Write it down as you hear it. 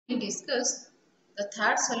discuss the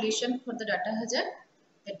third solution for the data hazard,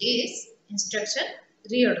 that is instruction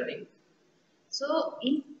reordering. So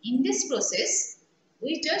in this process,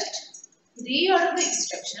 we just reorder the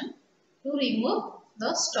instruction to remove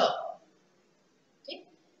the stop. Okay,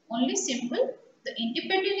 only simple. The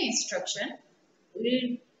independent instruction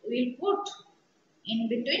will put in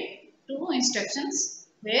between two instructions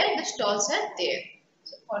where the stalls are there.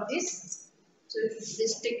 So for this, so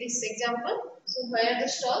let's take this example. So where the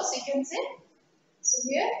stalls you can say. So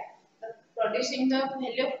here producing the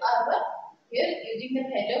value of R1, here using the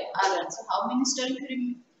value of R1. So how many stalls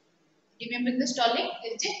you remember the stalling?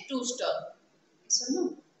 There is a 2 stall. So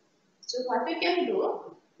no. So what we can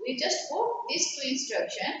do, we just put these two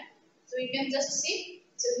instructions. So we can just see.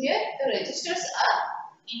 So here the registers are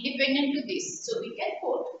independent to this. So we can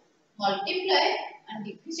put multiply and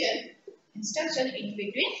division instruction in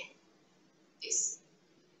between this.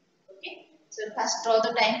 Okay. So first draw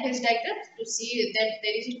the time phase diagram to see that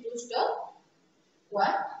there is a 2 stall.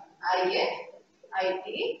 One IF,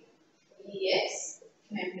 IT, EX,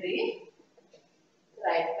 memory,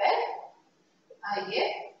 write back,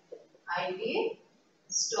 IF, ID,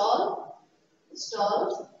 stall,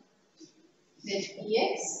 then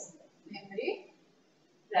EX, memory,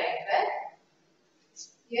 write back.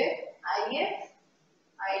 Here IF,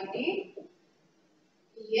 ID,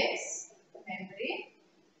 EX, memory,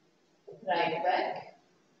 write back,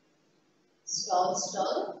 stall.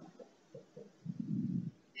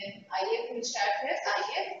 Then IF will start here,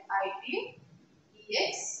 IF, ID,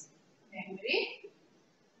 EX, memory,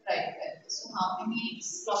 write back. So how many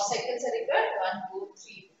clock cycles are required? 1, 2,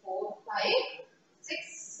 3, 4, 5, 6,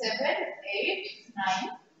 7, 8, 9,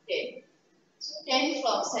 10. So 10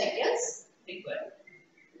 clock cycles required.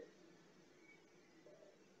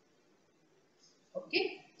 Okay,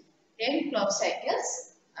 10 clock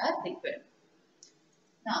cycles are required.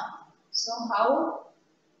 Now, so how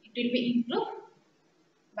it will be improved?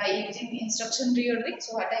 By using instruction reordering.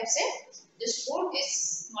 So what I have said, just put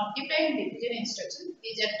this multiply and division instruction.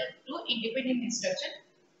 These are the two independent instructions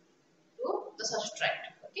to the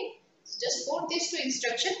subtract. Okay, so just put these two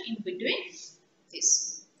instructions in between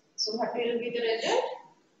this. So what will be the result?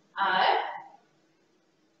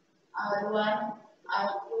 R1,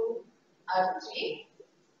 R2, R3,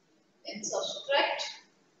 then subtract,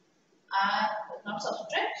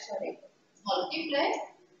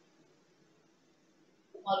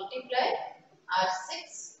 multiply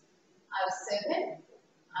R6, R7,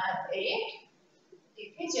 R8,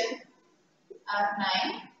 division R9,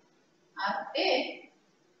 R10,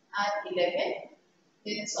 R11,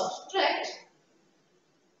 then subtract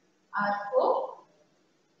R4,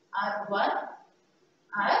 R1,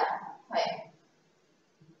 R5.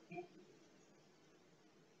 Okay.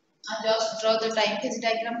 And just draw the time phase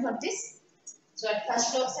diagram for this. So at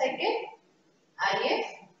first clock cycle, IF,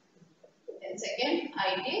 then second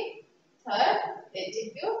ID, third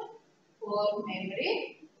execute, fourth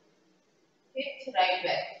memory, fifth write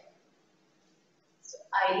back. So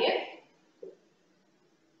IF,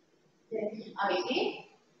 then ID,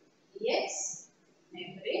 EX,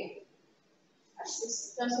 memory, at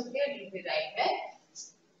sixth cycle it will be write back,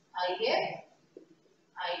 IF,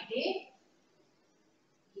 ID,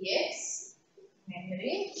 EX,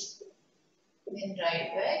 memory, then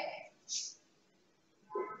write back,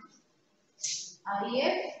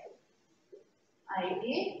 IF,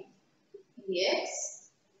 ID, EX,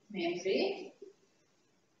 memory,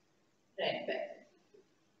 write back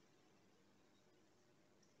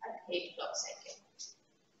at 8 clock cycle.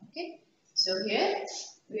 Okay, so here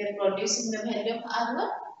we are producing the value of R1,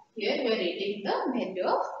 here we are reading the value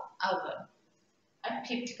of R1 at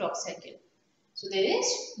 5th clock cycle. So there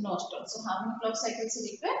is no stop. So how many clock cycles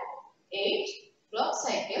are required? 8 clock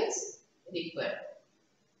cycles required.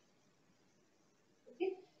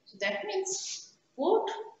 Okay, so that means put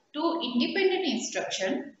two independent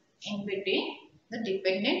instruction in between the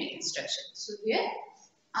dependent instruction. So here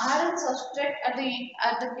R and subtract are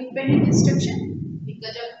the dependent instruction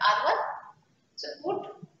because of R1. So put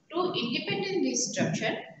two independent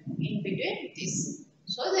instruction in between this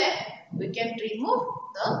so that we can remove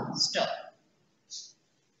the stop.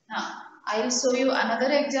 Now I will show you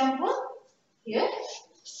another example here.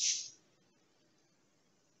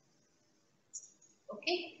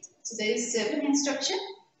 Okay, so there is 7 instruction.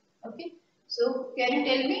 Okay, so can you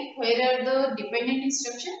tell me where are the dependent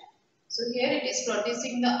instruction? So here it is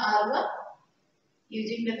producing the R1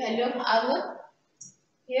 using the value of R1.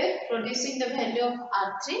 Here producing the value of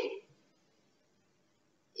R3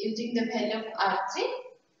 using the value of R3.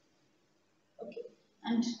 Okay,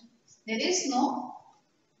 and there is no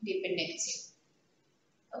dependency.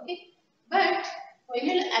 Okay, but When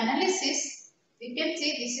you analysis, we can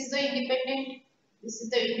see this is the independent, this is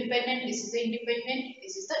the independent, this is the independent,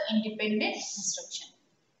 this is the independent instruction.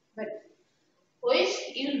 But when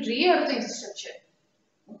you reorder the instruction,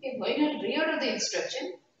 okay, when you reorder the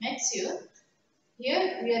instruction, make sure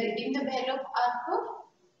here we are reading the value of R4,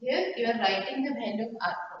 here you are writing the value of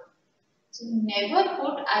R4. So never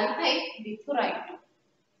put I5 before I2.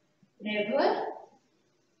 Never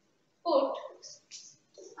put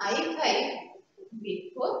I5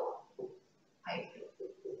 before I2.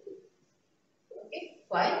 Okay,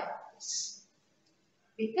 why?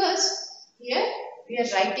 Because here we are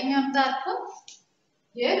writing up the R4,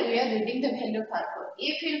 here we are reading the value of R4.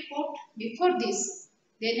 If you put before this,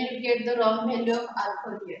 then you will get the wrong value of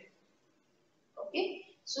R4 here. Okay,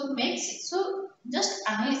 so just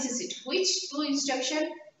analysis it. Which two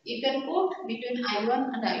instruction you can put between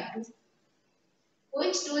I1 and I2?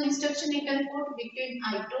 Which two instruction you can put between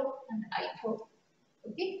I2 and I4?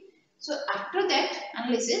 Okay, so after that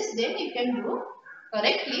analysis, then you can do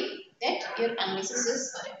correctly that your analysis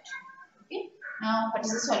is correct. Okay, now what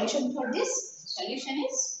is the solution for this? Solution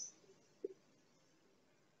is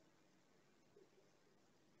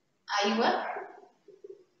I1,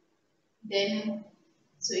 then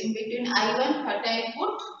so in between I1 what I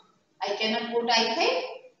put? I cannot put I5,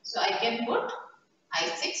 so I can put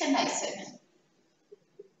I6 and I7.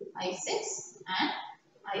 I6 and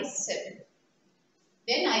I7.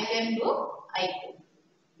 Then I can do I2.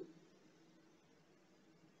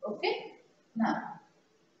 Okay. Now,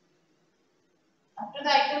 after the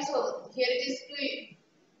I2, so here it is two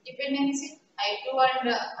dependency I2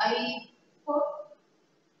 and I4.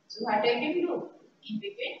 So what I can do? In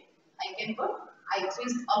between, I can put I3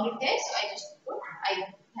 is already there, so I just put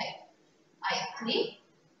I3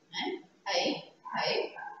 and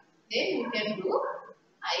I5. Then you can do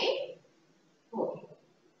I4.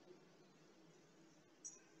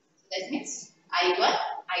 That means I1,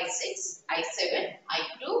 I6, I7,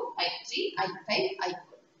 I2, I3, I5, I4.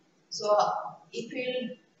 So if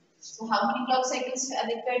you so how many clock cycles are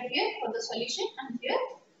required here for the solution, and here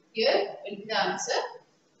will be the answer.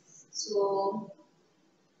 So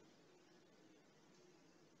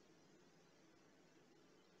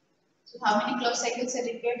how many clock cycles are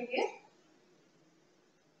required here?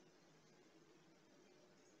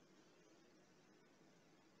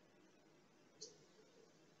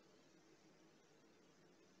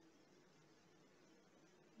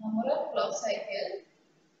 Number of clock cycles.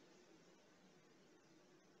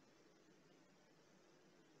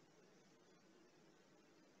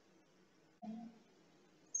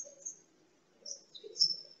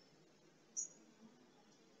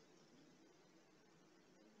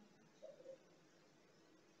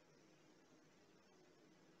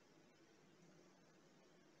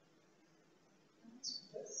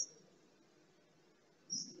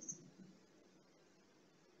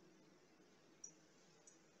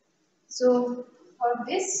 So for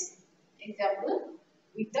this example,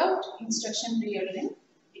 without instruction reordering,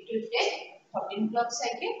 it will take 14 clock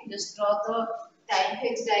cycle. Just draw the time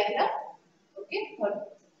phase diagram. Okay, for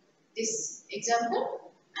this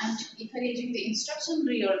example, and if I am using the instruction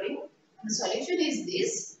reordering, the solution is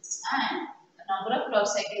this, and the number of clock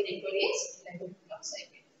cycle required is 11 clock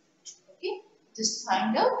cycle. Okay, just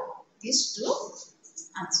find out these two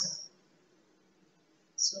answers.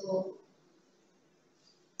 So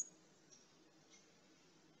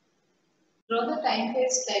draw the time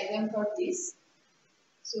phase diagram for this.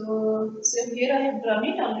 So here I have drawn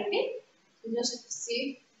it already. So just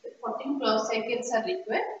see the 14 clock cycles are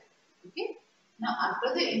required. Okay. Now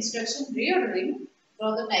after the instruction reordering,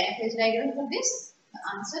 draw the time phase diagram for this. The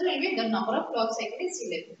answer will be the number of clock cycles is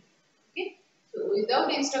 11. Okay. So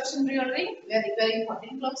without instruction reordering, we are requiring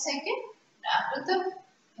 14 clock cycle. After the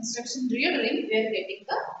instruction reordering, we are getting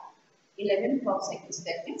the 11 clock cycles.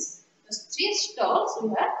 That means the 3 stalls we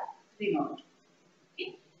have removed.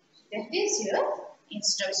 Okay. That is your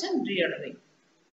instruction reordering.